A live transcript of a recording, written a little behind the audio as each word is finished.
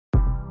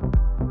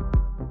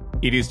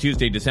It is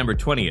Tuesday, December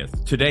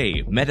 20th.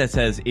 Today, Meta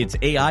says its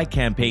AI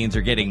campaigns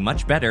are getting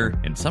much better,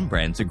 and some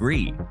brands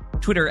agree.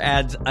 Twitter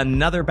adds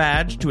another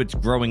badge to its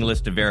growing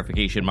list of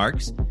verification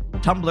marks.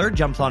 Tumblr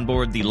jumps on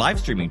board the live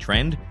streaming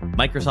trend.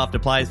 Microsoft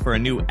applies for a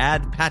new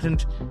ad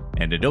patent.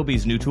 And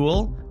Adobe's new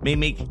tool may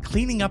make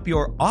cleaning up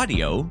your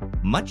audio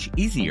much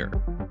easier.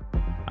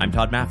 I'm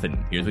Todd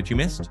Maffin. Here's what you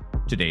missed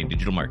today in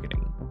digital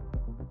marketing.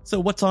 So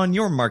what's on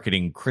your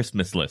marketing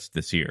Christmas list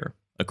this year?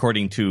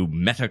 According to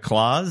Meta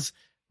Claus,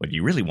 what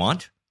you really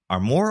want are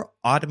more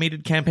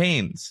automated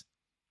campaigns.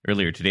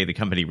 Earlier today, the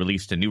company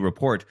released a new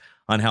report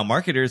on how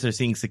marketers are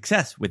seeing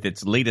success with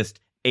its latest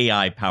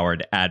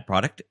AI-powered ad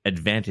product,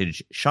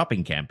 Advantage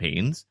Shopping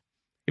Campaigns.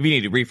 If you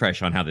need a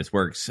refresh on how this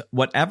works,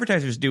 what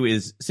advertisers do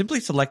is simply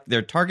select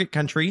their target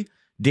country,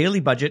 daily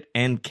budget,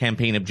 and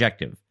campaign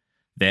objective.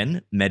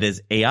 Then,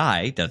 Meta's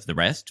AI does the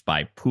rest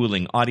by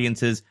pooling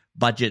audiences,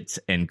 budgets,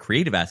 and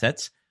creative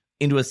assets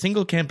into a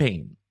single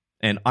campaign,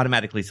 and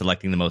automatically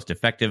selecting the most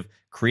effective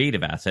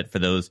creative asset for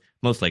those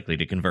most likely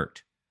to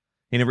convert.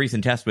 In a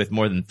recent test with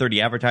more than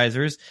 30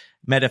 advertisers,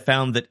 Meta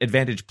found that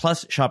Advantage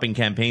Plus shopping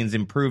campaigns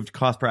improved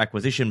cost per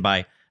acquisition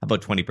by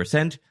about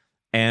 20%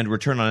 and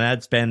return on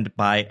ad spend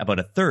by about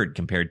a third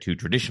compared to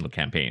traditional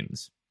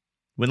campaigns.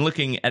 When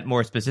looking at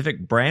more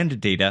specific brand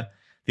data,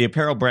 the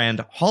apparel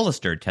brand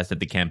Hollister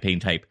tested the campaign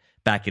type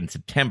back in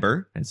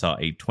September and saw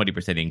a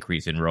 20%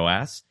 increase in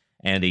ROAS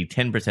and a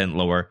 10%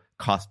 lower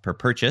cost per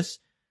purchase,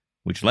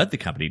 which led the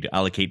company to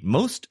allocate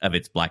most of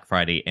its Black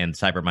Friday and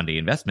Cyber Monday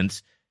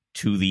investments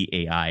to the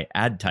AI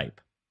ad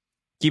type.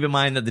 Keep in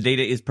mind that the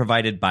data is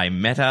provided by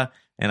Meta,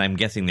 and I'm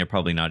guessing they're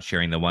probably not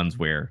sharing the ones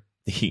where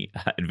the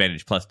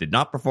Advantage Plus did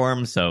not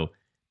perform, so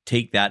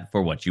take that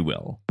for what you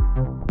will.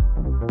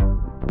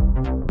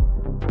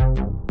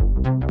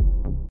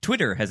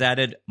 Twitter has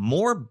added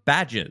more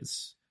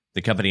badges.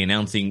 The company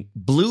announcing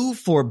Blue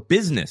for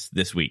Business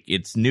this week,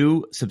 its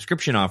new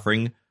subscription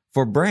offering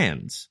for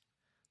brands.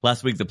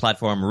 Last week, the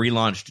platform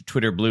relaunched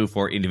Twitter Blue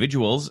for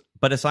individuals,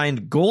 but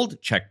assigned gold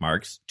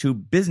checkmarks to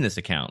business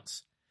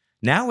accounts.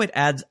 Now it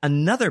adds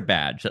another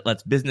badge that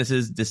lets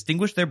businesses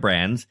distinguish their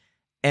brands,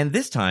 and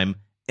this time,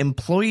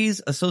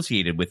 employees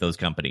associated with those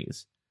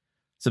companies.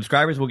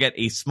 Subscribers will get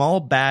a small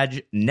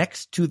badge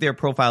next to their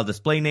profile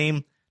display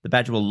name. The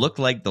badge will look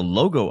like the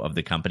logo of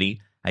the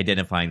company,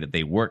 identifying that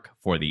they work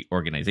for the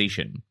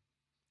organization.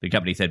 The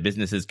company said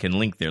businesses can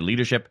link their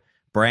leadership,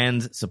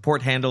 brands,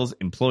 support handles,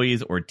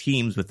 employees, or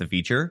teams with the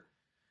feature.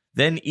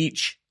 Then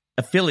each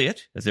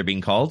affiliate, as they're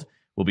being called,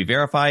 will be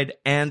verified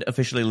and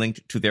officially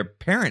linked to their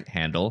parent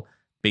handle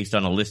based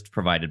on a list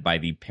provided by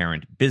the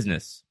parent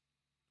business.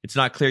 It's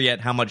not clear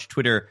yet how much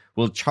Twitter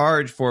will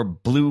charge for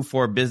Blue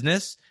for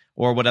Business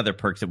or what other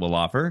perks it will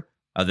offer,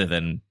 other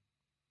than,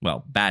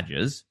 well,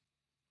 badges.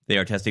 They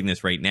are testing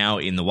this right now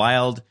in the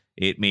wild.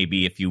 It may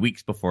be a few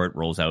weeks before it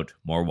rolls out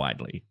more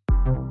widely.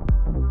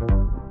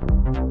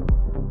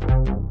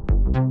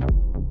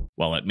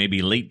 While it may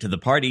be late to the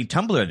party,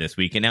 Tumblr this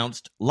week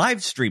announced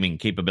live streaming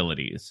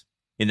capabilities.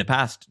 In the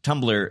past,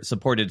 Tumblr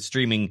supported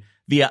streaming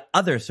via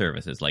other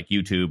services like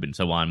YouTube and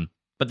so on,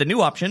 but the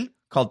new option,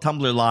 called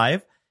Tumblr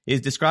Live,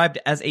 is described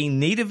as a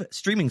native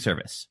streaming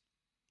service.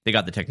 They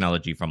got the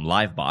technology from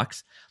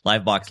Livebox.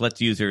 Livebox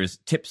lets users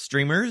tip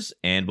streamers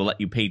and will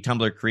let you pay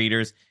Tumblr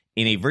creators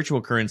in a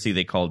virtual currency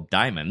they call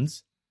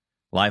diamonds.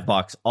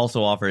 Livebox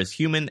also offers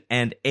human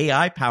and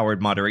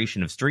AI-powered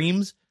moderation of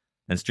streams,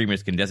 and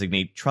streamers can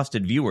designate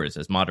trusted viewers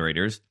as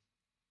moderators.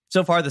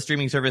 So far, the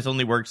streaming service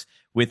only works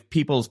with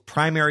people's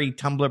primary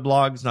Tumblr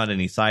blogs, not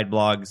any side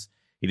blogs.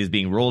 It is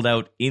being rolled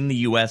out in the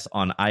US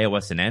on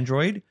iOS and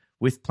Android,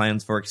 with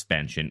plans for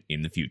expansion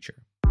in the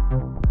future.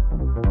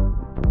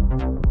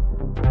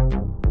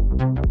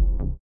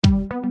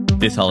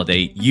 This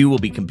holiday, you will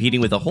be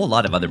competing with a whole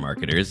lot of other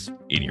marketers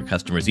in your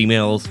customers'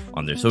 emails,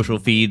 on their social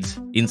feeds,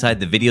 inside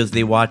the videos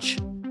they watch.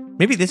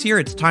 Maybe this year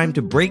it's time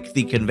to break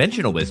the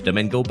conventional wisdom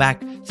and go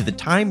back to the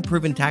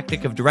time-proven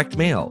tactic of direct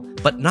mail,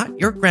 but not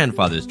your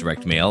grandfather's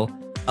direct mail.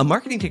 A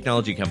marketing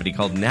technology company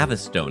called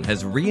Navistone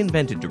has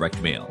reinvented direct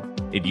mail.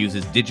 It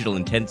uses digital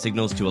intent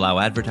signals to allow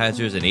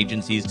advertisers and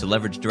agencies to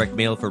leverage direct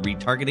mail for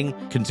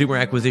retargeting, consumer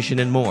acquisition,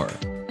 and more.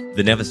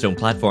 The Navistone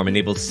platform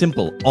enables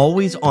simple,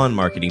 always-on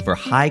marketing for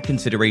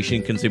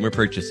high-consideration consumer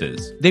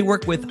purchases. They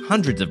work with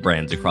hundreds of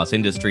brands across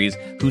industries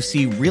who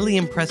see really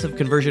impressive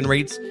conversion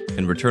rates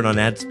and return on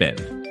ad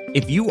spend.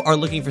 If you are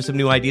looking for some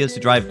new ideas to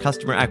drive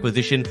customer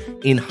acquisition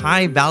in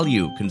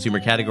high-value consumer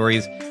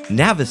categories,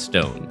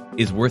 Navistone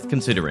is worth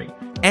considering.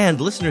 And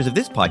listeners of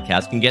this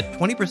podcast can get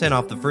 20%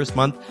 off the first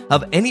month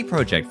of any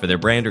project for their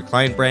brand or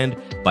client brand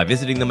by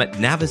visiting them at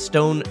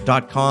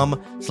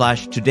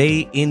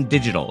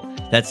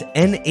navistone.com/todayindigital. That's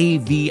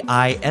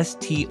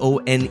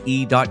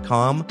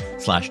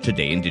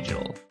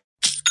navistone.com/todayindigital.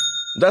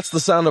 That's the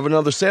sound of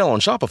another sale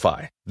on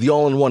Shopify, the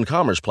all-in-one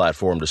commerce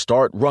platform to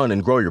start, run,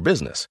 and grow your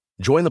business.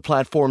 Join the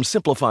platform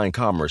simplifying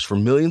commerce for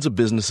millions of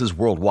businesses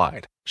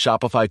worldwide.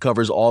 Shopify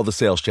covers all the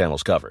sales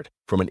channels covered,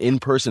 from an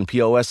in-person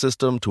POS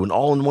system to an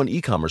all-in-one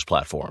e-commerce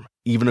platform,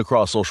 even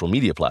across social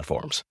media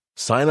platforms.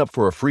 Sign up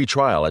for a free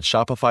trial at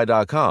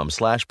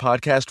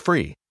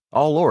shopify.com/podcastfree,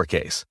 all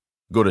lowercase.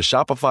 Go to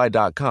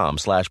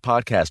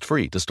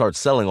shopify.com/podcastfree to start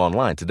selling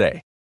online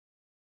today.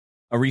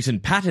 A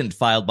recent patent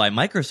filed by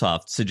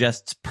Microsoft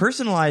suggests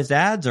personalized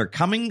ads are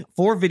coming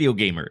for video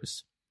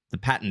gamers. The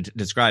patent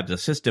describes a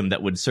system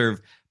that would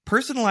serve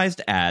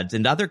personalized ads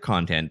and other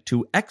content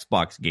to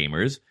Xbox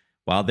gamers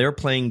while they're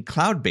playing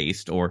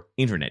cloud-based or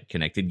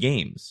internet-connected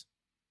games.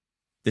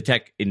 The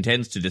tech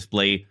intends to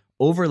display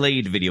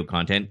overlaid video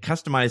content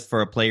customized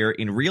for a player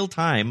in real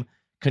time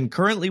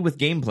concurrently with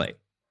gameplay,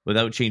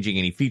 without changing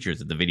any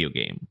features of the video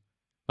game.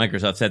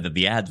 Microsoft said that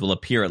the ads will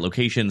appear at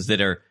locations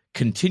that are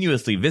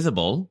continuously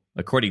visible.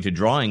 According to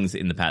drawings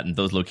in the patent,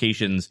 those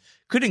locations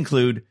could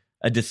include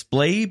a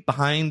display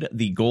behind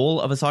the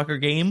goal of a soccer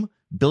game,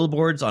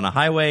 billboards on a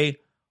highway,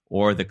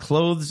 or the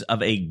clothes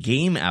of a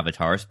game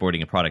avatar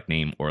sporting a product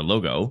name or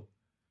logo.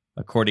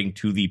 According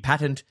to the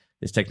patent,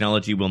 this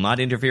technology will not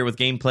interfere with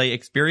gameplay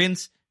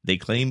experience. They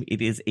claim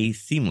it is a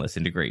seamless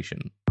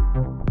integration.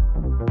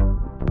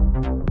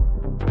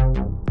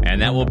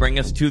 And that will bring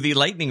us to the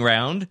lightning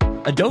round.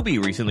 Adobe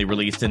recently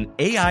released an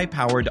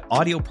AI-powered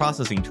audio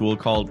processing tool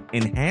called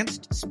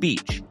Enhanced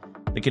Speech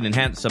that can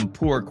enhance some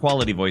poor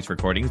quality voice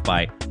recordings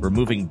by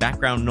removing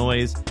background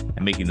noise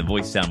and making the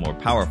voice sound more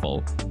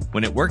powerful.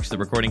 When it works, the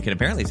recording can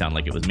apparently sound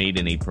like it was made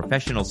in a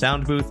professional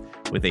sound booth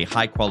with a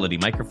high-quality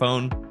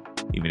microphone,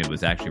 even if it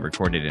was actually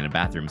recorded in a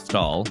bathroom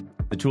stall.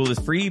 The tool is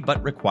free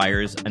but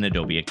requires an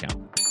Adobe account.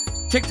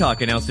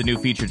 TikTok announced a new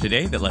feature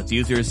today that lets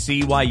users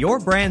see why your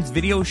brand's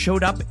video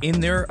showed up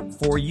in their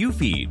For You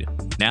feed.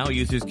 Now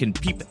users can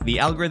peep the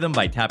algorithm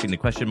by tapping the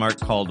question mark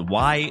called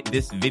Why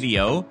This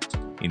Video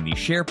in the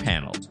share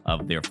panel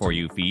of their For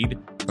You feed.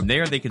 From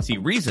there, they can see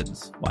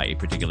reasons why a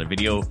particular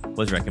video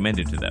was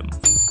recommended to them.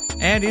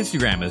 And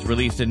Instagram has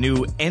released a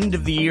new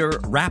end-of-the-year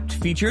Wrapped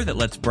feature that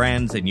lets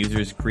brands and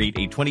users create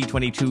a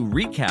 2022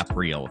 recap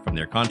reel from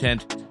their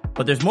content.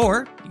 But there's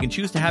more. You can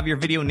choose to have your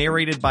video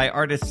narrated by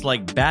artists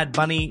like Bad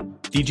Bunny,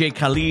 DJ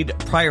Khaled,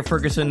 Pryor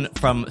Ferguson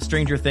from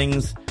Stranger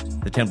Things.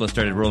 The template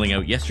started rolling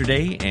out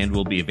yesterday and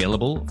will be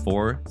available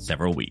for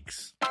several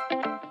weeks.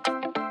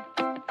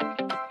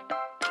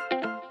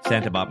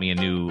 Santa bought me a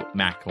new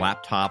Mac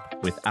laptop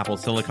with Apple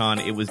Silicon.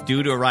 It was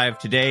due to arrive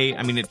today.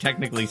 I mean, it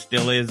technically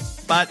still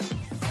is, but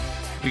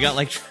we got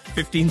like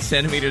 15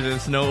 centimeters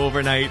of snow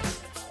overnight.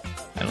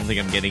 I don't think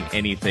I'm getting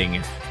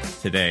anything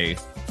today.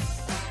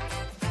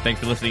 Thanks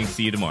for listening.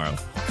 See you tomorrow.